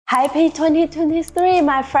Happy 2023,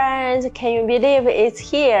 my friends! Can you believe it's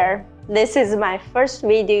here? This is my first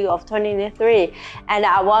video of 2023, and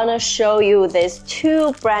I want to show you these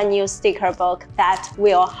two brand new sticker books that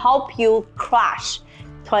will help you crush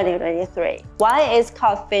 2023. One is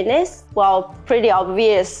called Fitness. Well, pretty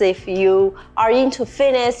obvious if you are into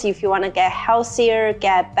fitness, if you want to get healthier,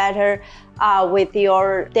 get better with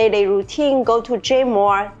your daily routine, go to gym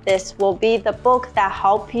more, this will be the book that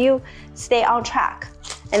help you stay on track.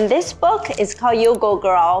 And this book is called You Go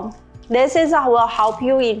Girl. This will help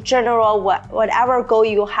you in general, whatever goal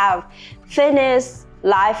you have, fitness,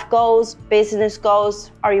 life goals, business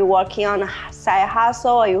goals. Are you working on a side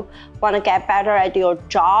hustle? Or you want to get better at your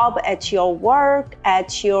job, at your work,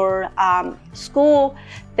 at your school?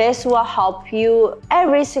 This will help you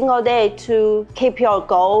every single day to keep your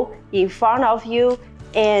goal in front of you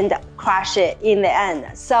and crush it in the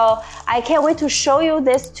end. So I can't wait to show you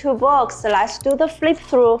these two books. Let's do the flip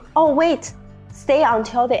through. Oh wait, stay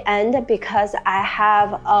until the end because I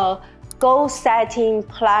have a goal setting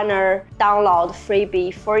planner download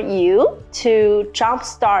freebie for you to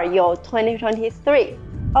jumpstart your 2023.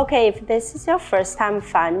 Okay, if this is your first time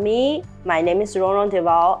finding me, my name is Rongrong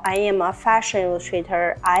Deval. I am a fashion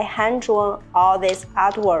illustrator. I hand-drawn all this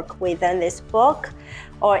artwork within this book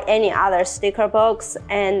or any other sticker books,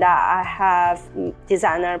 and I have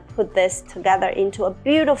designer put this together into a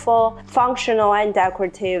beautiful, functional and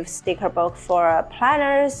decorative sticker book for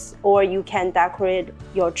planners, or you can decorate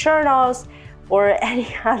your journals or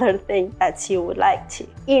any other thing that you would like to.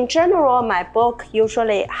 In general, my book,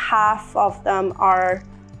 usually half of them are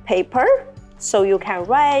paper, so you can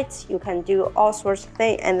write, you can do all sorts of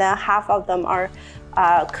things, and then half of them are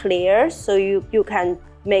clear, so you can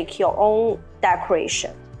make your own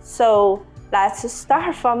decoration. So let's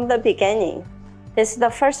start from the beginning. This is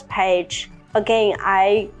the first page. Again,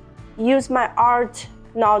 I use my art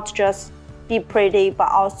not just be pretty,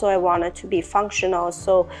 but also I want it to be functional.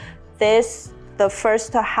 So the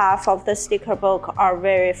first half of the sticker book are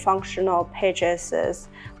very functional pages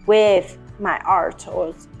with my art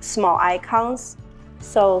or small icons.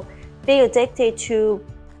 So be addicted to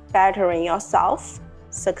bettering yourself.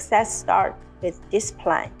 Success starts with this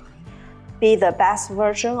plan. Be the best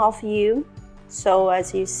version of you. So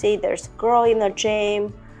as you see, there's a girl in the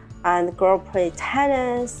gym and the girl play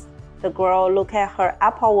tennis. The girl look at her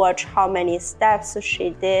Apple Watch, how many steps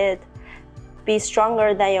she did. Be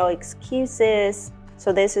stronger than your excuses.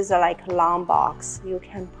 So this is like a long box you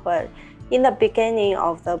can put in the beginning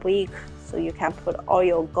of the week. So you can put all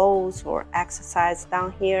your goals or exercise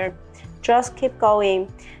down here. Just keep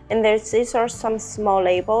going. And these are some small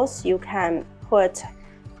labels you can put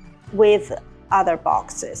with other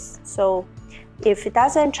boxes. So if it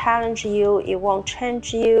doesn't challenge you, it won't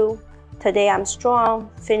change you. Today I'm strong,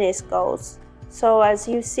 fitness goals. So as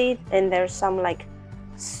you see, and there's some like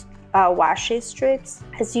washi strips.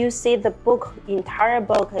 As you see, the book, entire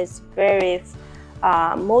book is very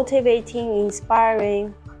motivating,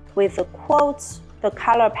 inspiring, with the quotes, the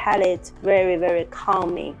color palette, very, very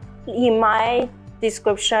calming. In my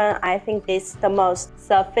description, I think this is the most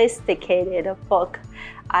sophisticated book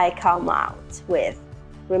I come out with.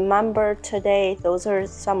 Remember today, those are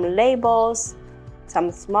some labels,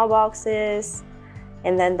 some small boxes,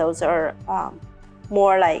 and then those are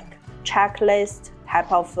more like checklist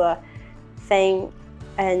type of thing.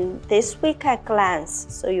 And this week at glance,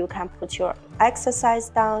 so you can put your exercise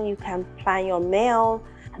down, you can plan your meal.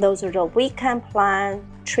 Those are the weekend plan,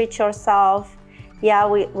 treat yourself. Yeah,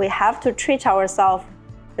 we have to treat ourselves,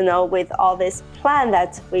 with all this plan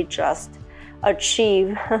that we just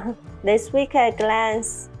achieve. This week at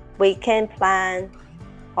glance, weekend plan,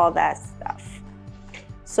 all that stuff.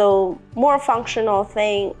 So more functional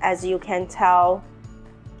thing, as you can tell,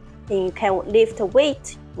 you can lift a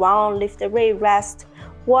weight, run, lift a weight, rest,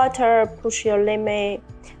 water, push your limit,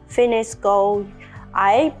 fitness goal.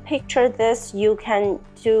 I picture this you can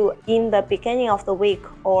do in the beginning of the week,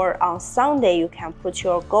 or on Sunday you can put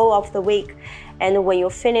your goal of the week, and when you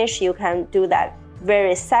finish you can do that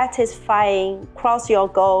very satisfying, cross your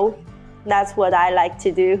goal. That's what I like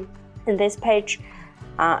to do. In this page,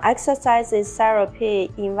 exercise is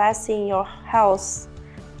therapy, invest in your health,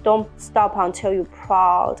 don't stop until you're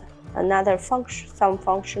proud. Another some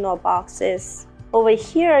functional boxes. Over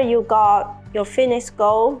here you got your fitness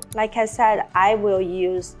goal. Like I said, I will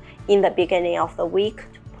use in the beginning of the week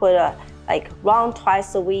to put like run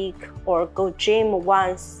twice a week, or go gym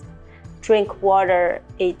once, drink water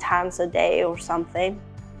 8 times a day or something,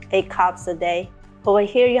 8 cups a day. Over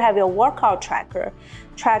here you have your workout tracker.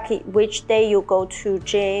 Track which day you go to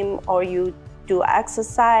gym or you do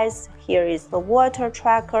exercise. Here is the water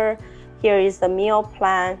tracker. Here is the meal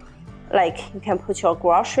plan. Like you can put your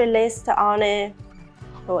grocery list on it.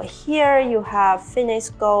 So here you have fitness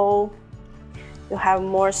goal. You have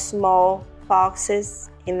more small boxes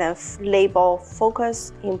and then label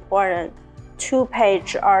focus important. 2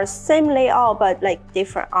 pages are same layout but like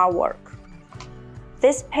different artwork.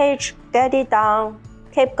 This page, get it done,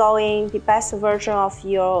 keep going, the best version of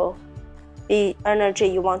the energy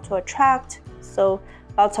you want to attract. So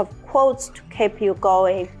lots of quotes to keep you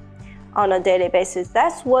going on a daily basis.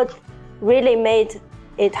 That's what really made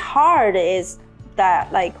it hard, is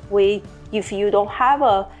that like if you don't have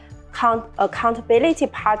a accountability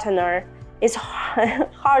partner, it's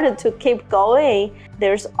hard to keep going.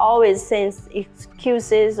 There's always things,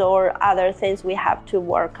 excuses or other things we have to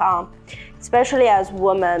work on, especially as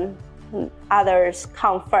women. Others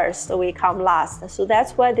come first, we come last. So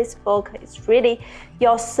that's why this book is really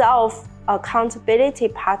your self accountability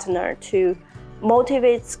partner to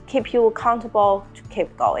motivate, keep you accountable to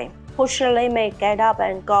keep going. Push your limit, get up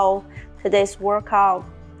and go. Today's workout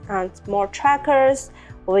and more trackers.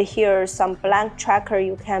 Over here, some blank tracker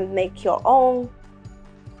you can make your own.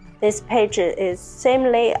 This page is same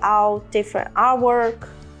layout, different artwork.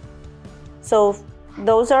 So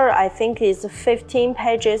those are, I think, is 15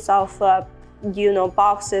 pages of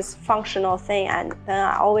boxes, functional thing, and then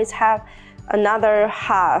I always have another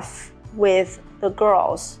half with the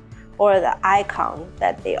girls or the icon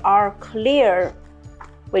that they are clear,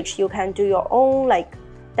 which you can do your own like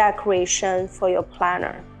decoration for your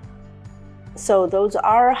planner. So those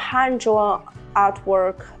are hand-drawn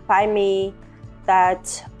artwork by me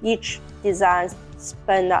that each design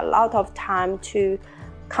spend a lot of time to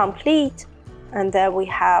complete. And then we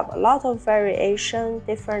have a lot of variation,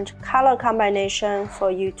 different color combination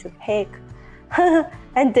for you to pick,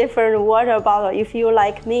 and different water bottle. If you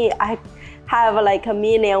like me, I have like 1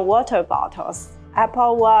 million water bottles,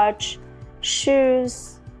 Apple Watch,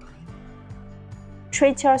 shoes,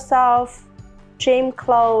 treat yourself, gym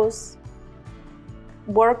clothes,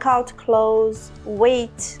 workout clothes,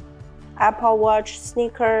 weight, Apple Watch,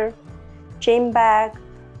 sneaker, gym bag.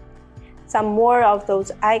 Some more of those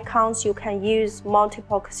icons you can use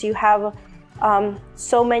multiple, because you have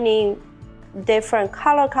so many different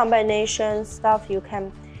color combinations, stuff you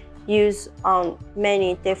can use on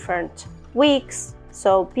many different weeks.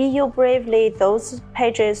 So Be You Bravely, those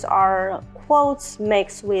pages are quotes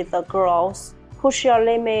mixed with the girls. Push your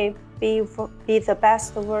limit, be the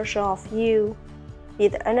best version of you, be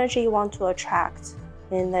the energy you want to attract,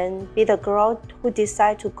 and then be the girl who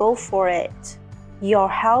decide to go for it. Your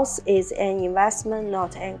health is an investment,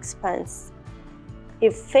 not an expense.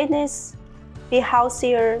 If fitness, be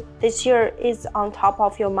healthier this year is on top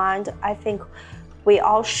of your mind, I think we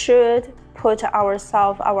all should put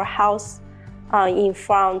ourselves, our health in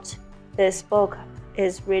front. This book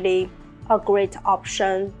is really a great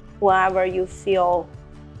option whenever you feel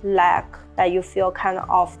that you feel kind of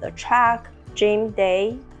off the track. Gym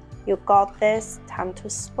day, you got this, time to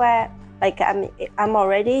sweat. Like I'm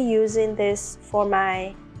already using this for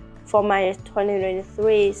my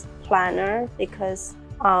 2023 planner, because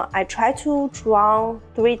I try to run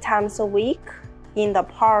 3 times a week in the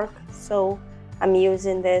park. So I'm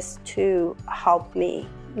using this to help me,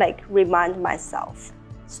 like remind myself.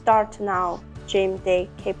 Start now, gym day,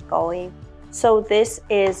 keep going. So this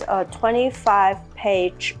is a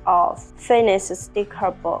 25-page of fitness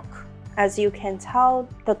sticker book. As you can tell,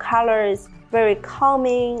 the color is very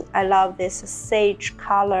calming. I love this sage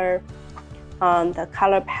color. The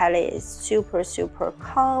color palette is super, super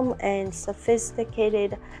calm and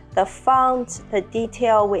sophisticated. The font, the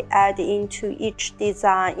detail we add into each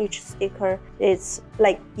design, each sticker, it's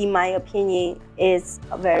like, in my opinion, is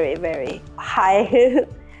very, very high.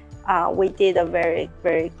 We did a very,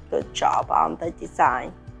 very good job on the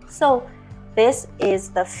design. So this is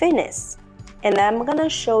the fitness. And I'm gonna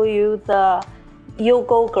show you the You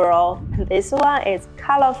Go Girl. This one is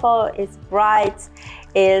colorful, it's bright,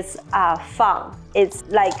 it's fun. It's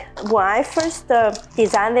like, when I first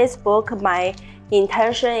designed this book, my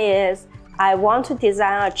intention is I want to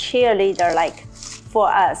design a cheerleader like for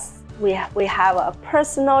us. We have a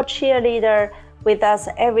personal cheerleader with us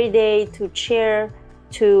every day to cheer,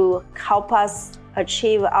 to help us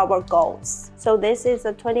achieve our goals. So this is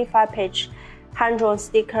a 25-page hand-drawn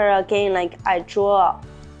sticker. Again, like I draw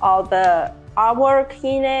all the artwork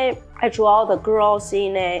in it, I draw all the girls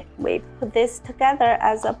in it. We put this together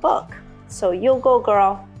as a book. So You Go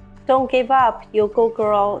Girl, don't give up. You Go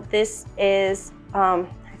Girl. This is I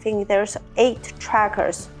think there's 8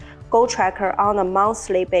 trackers, goal tracker on a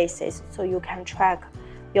monthly basis, so you can track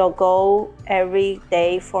your goal every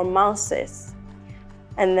day for months.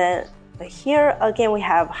 And then But here again, we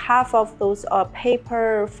have half of those are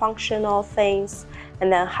paper functional things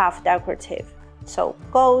and then half decorative. So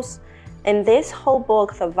goals. And this whole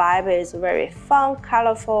book, the vibe is very fun,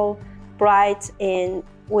 colorful, bright, and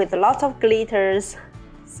with lots of glitters.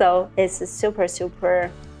 So it's a super,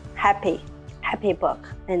 super happy book.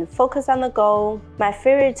 And focus on the goal. My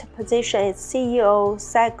favorite position is CEO,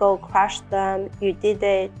 set goal, crush them. You did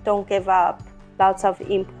it, don't give up. Lots of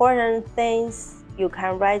important things. You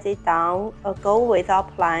can write it down. A goal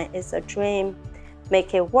without plan is a dream.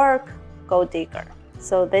 Make it work, goal digger.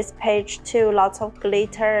 So this page too, lots of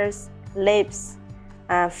glitters, lips,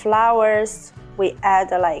 flowers. We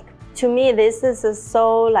add like, to me this is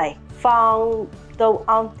so like fun.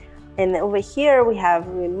 And over here we have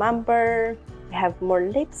remember, we have more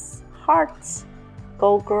lips, hearts,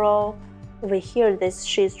 go girl. Over here,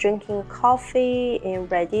 she's drinking coffee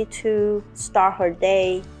and ready to start her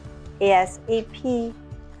day ASAP.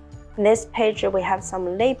 In this page, we have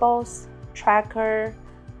some labels, tracker,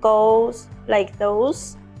 goals, like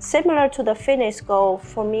those. Similar to the fitness goal,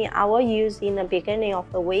 for me, I will use in the beginning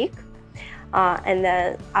of the week. And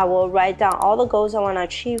then I will write down all the goals I want to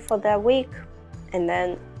achieve for that week. And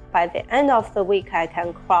then by the end of the week, I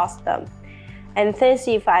can cross them. And things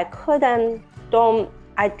if I couldn't,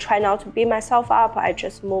 I try not to beat myself up. I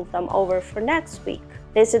just move them over for next week.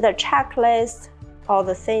 This is the checklist, all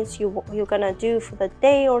the things you're gonna do for the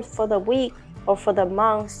day or for the week or for the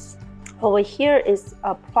month. Over here is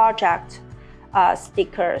a project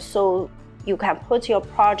sticker, so you can put your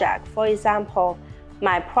project. For example,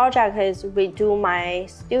 my project is redo my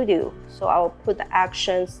studio, so I will put the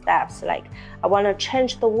action steps like I want to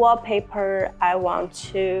change the wallpaper, I want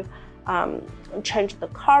to change the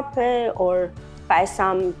carpet or buy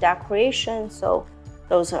some decoration. So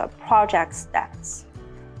those are project steps.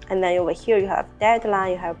 And then over here you have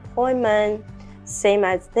deadline, you have appointment, same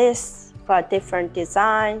as this but different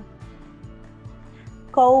design.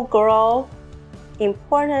 Go girl,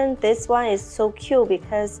 important. This one is so cute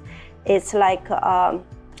because it's like a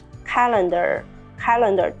calendar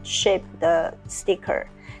shaped sticker.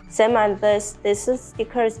 Same as this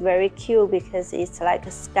sticker is very cute because it's like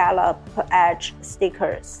a scallop edge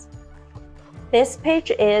stickers. This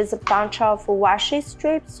page is a bunch of washi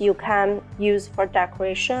strips you can use for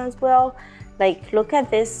decoration as well. Like look at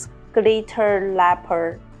this glitter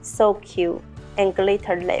leopard, so cute, and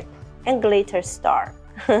glitter lip, and glitter star.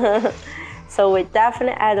 So we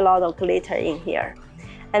definitely add a lot of glitter in here.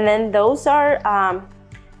 And then those are,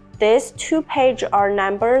 these 2 pages are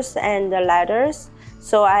numbers and the letters.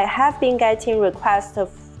 So I have been getting requests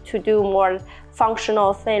to do more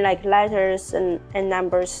functional thing like letters and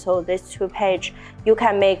numbers. So this 2 pages, you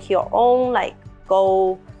can make your own like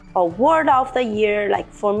goal or word of the year.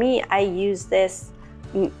 Like for me, I use this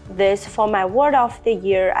for my word of the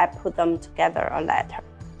year. I put them together a letter.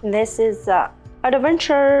 This is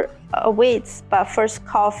adventure awaits, but first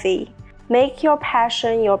coffee. Make your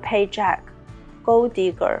passion your paycheck. Goal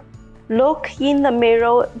digger. Look in the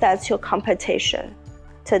mirror, that's your competition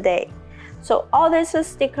today. So all these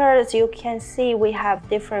stickers, you can see we have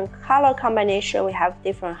different color combination, we have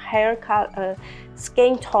different hair color,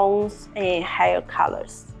 skin tones and hair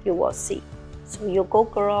colors, you will see. So you go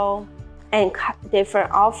girl, and different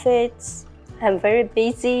outfits. I'm very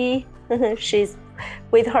busy. She's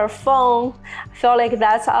with her phone. I feel like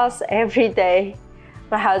that's us every day.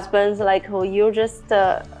 My husband's like, oh, you're just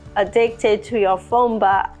addicted to your phone,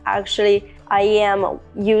 but actually I am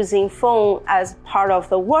using phone as part of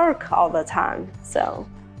the work all the time. So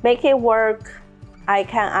make it work.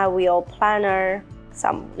 I will planner,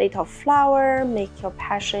 some little flower, make your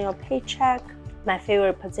passion your paycheck. My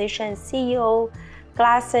favorite position, CEO,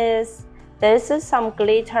 glasses. This is some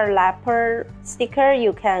glitter leopard sticker.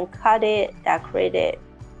 You can cut it, decorate it.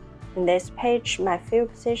 In this page, my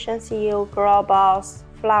favorite position, CEO, girl boss,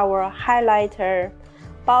 flower, highlighter,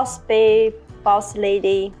 boss babe, boss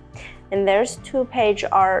lady. And there's 2 pages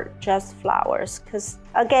are just flowers. Because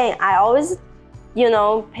again, I always,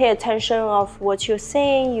 pay attention of what you're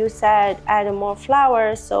saying. You said add more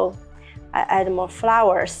flowers, so I add more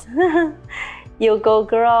flowers. You go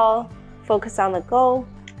girl, focus on the goal.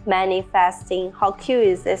 Manifesting, how cute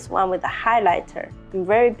is this one with the highlighter? I'm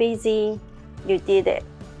very busy, you did it.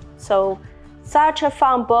 So such a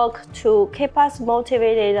fun book to keep us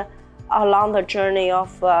motivated along the journey of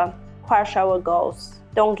crush our goals.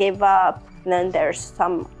 Don't give up. And then there's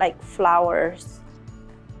some like flowers.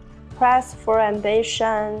 Press for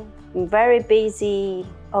ambition. I'm very busy.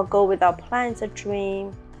 I'll go without plans a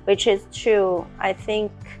dream, which is true. I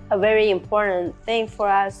think a very important thing for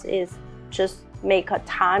us is just make a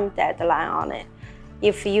time deadline on it.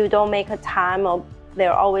 If you don't make a time or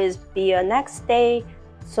there'll always be a next day.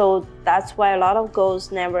 So that's why a lot of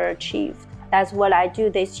goals never achieved. That's what I do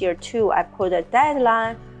this year too. I put a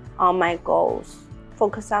deadline on my goals.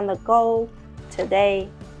 Focus on the goal today,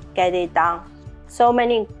 get it done. So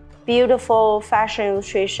many beautiful fashion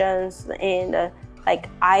illustrations and like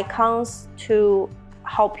icons to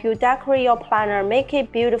help you decorate your planner, make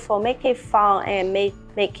it beautiful, make it fun, and make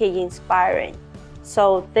it inspiring.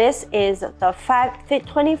 So this is the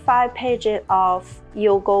 25 pages of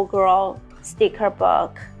You Go Girl sticker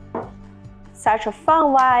book. Such a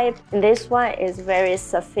fun vibe. And this one is very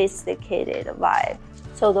sophisticated vibe.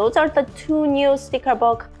 So those are the two new sticker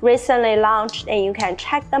books recently launched, and you can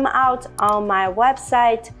check them out on my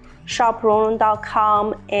website,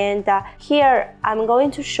 shoprungrun.com. And here I'm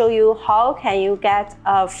going to show you how can you get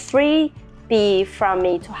a freebie from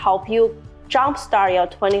me to help you jumpstart your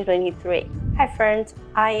 2023. Hi friends,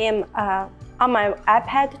 I am on my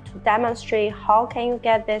iPad to demonstrate how can you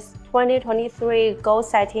get this 2023 goal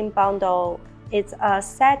setting bundle. It's a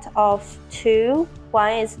set of two.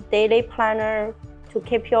 One is daily planner to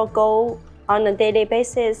keep your goal on a daily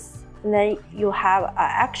basis. And then you have an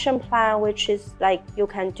action plan, which is like you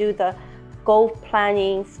can do the goal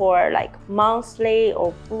planning for like monthly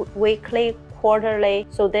or weekly, quarterly.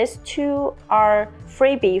 So these two are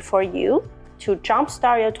freebie for you to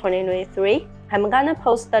jumpstart your 2023. I'm gonna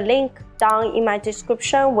post the link down in my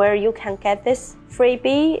description where you can get this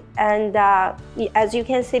freebie. And as you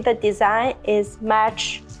can see, the design is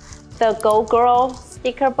match the Go Girl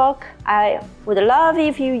sticker book. I would love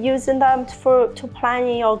if you using them to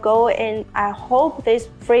planning your goal, and I hope this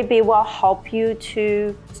freebie will help you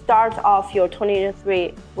to start off your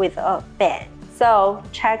 2023 with a bang. So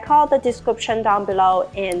check out the description down below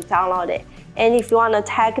and download it. And if you want to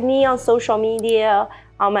tag me on social media,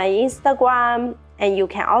 on my Instagram, and you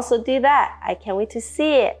can also do that. I can't wait to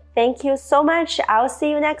see it. Thank you so much. I'll see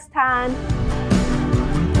you next time.